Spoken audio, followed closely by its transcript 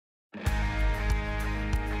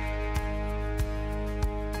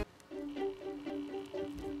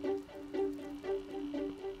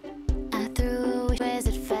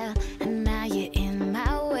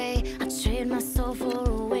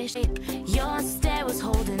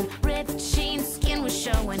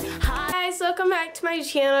back to my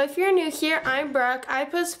channel. If you're new here, I'm Brooke. I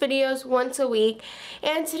post videos once a week,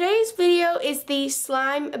 and today's video is the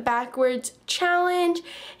slime backwards challenge,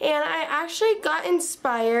 and I actually got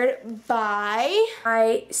inspired by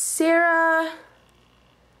SarahChoxo,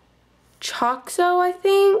 I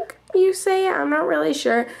think you say it. I'm not really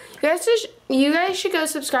sure. You guys should go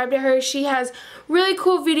subscribe to her. She has really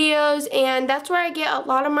cool videos, and that's where I get a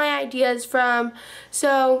lot of my ideas from.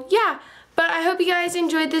 So yeah. But I hope you guys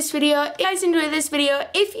enjoyed this video.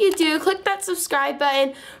 If you do, click that subscribe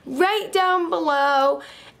button right down below,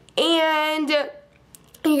 and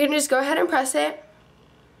you can just go ahead and press it.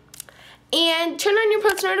 And turn on your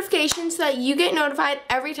post notifications so that you get notified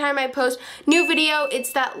every time I post new video.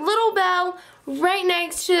 It's that little bell right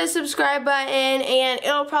next to the subscribe button, and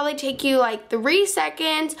it'll probably take you like 3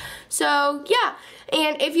 seconds. So yeah,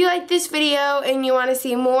 and if you like this video and you want to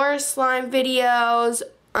see more slime videos,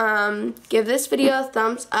 give this video a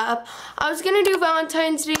thumbs up. I was gonna do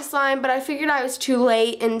Valentine's Day slime, but I figured I was too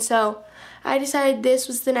late, and so I decided this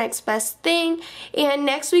was the next best thing. And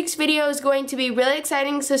next week's video is going to be really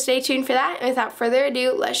exciting, so stay tuned for that. And without further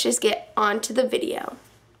ado, let's just get on to the video.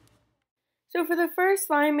 So for the first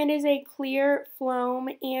slime, it is a clear foam,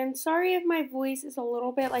 and sorry if my voice is a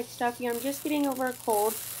little bit like stuffy, I'm just getting over a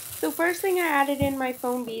cold. So first thing, I added in my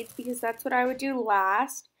foam beads because that's what I would do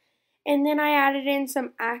last. And then I added in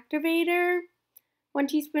some activator, 1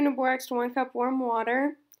 teaspoon of borax to 1 cup warm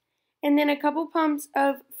water, and then a couple pumps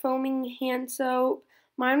of foaming hand soap.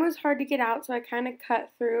 Mine was hard to get out, so I kind of cut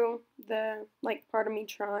through the part of me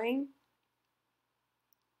trying.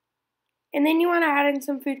 And then you want to add in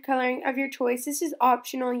some food coloring of your choice. This is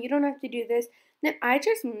optional, you don't have to do this. Then I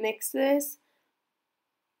just mix this.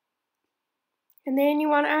 And then you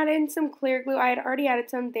want to add in some clear glue. I had already added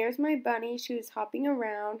some. There's my bunny. She was hopping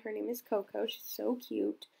around. Her name is Coco. She's so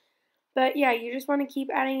cute. But yeah, you just want to keep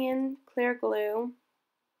adding in clear glue.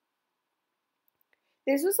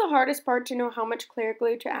 This was the hardest part, to know how much clear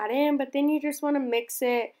glue to add in, but then you just want to mix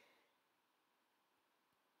it.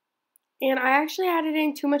 And I actually added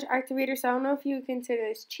in too much activator, so I don't know if you would consider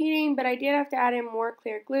this cheating, but I did have to add in more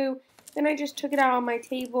clear glue. Then I just took it out on my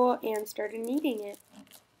table and started kneading it.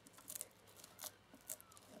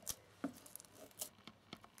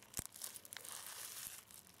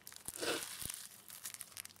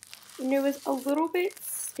 And it was a little bit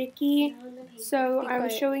sticky, so I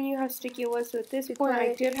was showing you how sticky it was. So at this point,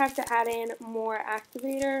 I did have to add in more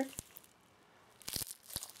activator.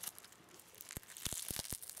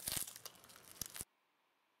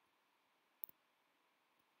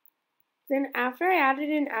 Then after I added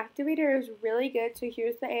in activator, it was really good. So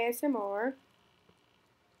here's the ASMR.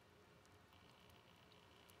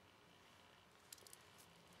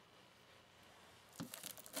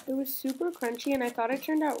 It was super crunchy, and I thought it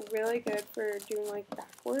turned out really good for doing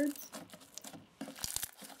backwards.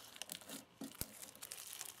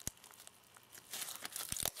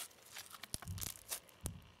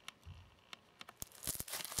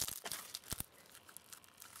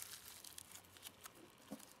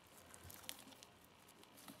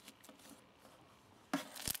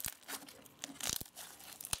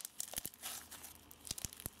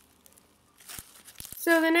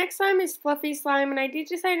 So the next slime is fluffy slime, and I did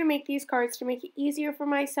decide to make these cards to make it easier for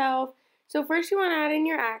myself. So first you want to add in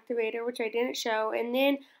your activator, which I didn't show, and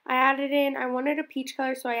then I wanted a peach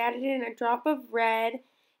color, so I added in a drop of red.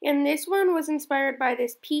 And this one was inspired by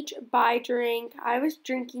this peach buy drink. I was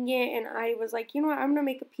drinking it, and I was like, you know what, I'm going to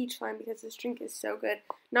make a peach slime because this drink is so good.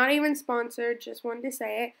 Not even sponsored, just wanted to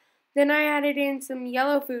say it. Then I added in some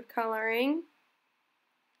yellow food coloring,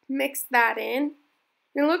 mixed that in.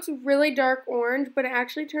 It looks really dark orange, but it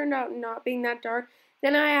actually turned out not being that dark.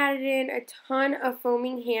 Then I added in a ton of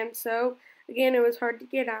foaming hand soap. Again, it was hard to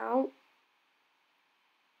get out.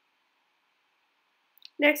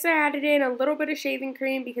 Next, I added in a little bit of shaving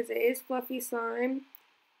cream because it is fluffy slime.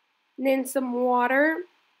 And then some water.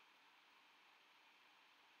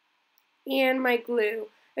 And my glue.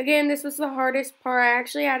 Again, this was the hardest part. I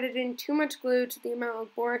actually added in too much glue to the amount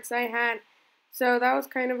of borax I had. So that was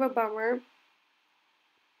kind of a bummer.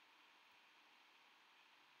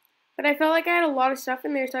 But I felt like I had a lot of stuff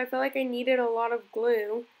in there, so I felt like I needed a lot of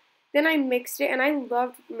glue. Then I mixed it, and I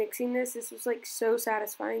loved mixing this. This was so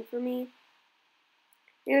satisfying for me.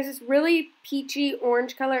 It was this really peachy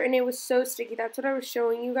orange color, and it was so sticky. That's what I was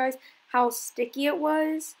showing you guys, how sticky it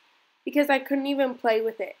was, because I couldn't even play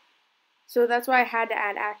with it. So that's why I had to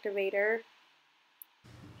add activator.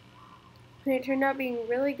 And it turned out being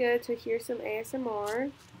really good, so here's some ASMR.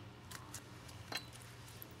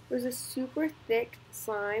 It was a super thick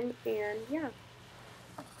slime, and yeah.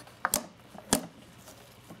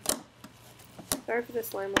 Sorry for the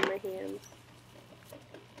slime on my hands.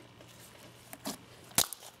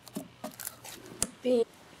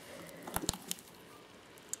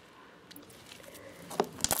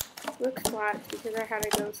 Looks flat because I had to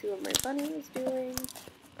go see what my bunny was doing.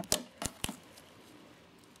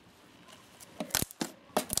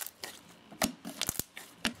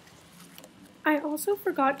 I also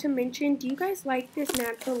forgot to mention, do you guys like this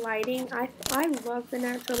natural lighting? I love the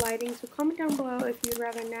natural lighting, so comment down below if you'd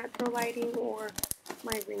rather natural lighting or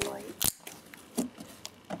my ring light.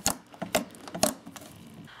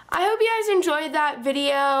 I hope you guys enjoyed that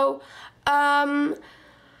video.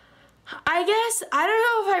 I guess, I don't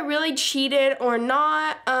know if I really cheated or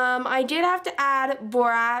not. I did have to add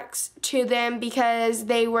borax to them because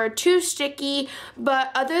they were too sticky,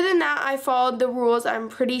 but other than that, I followed the rules, I'm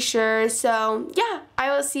pretty sure. So, yeah,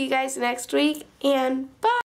 I will see you guys next week, and bye!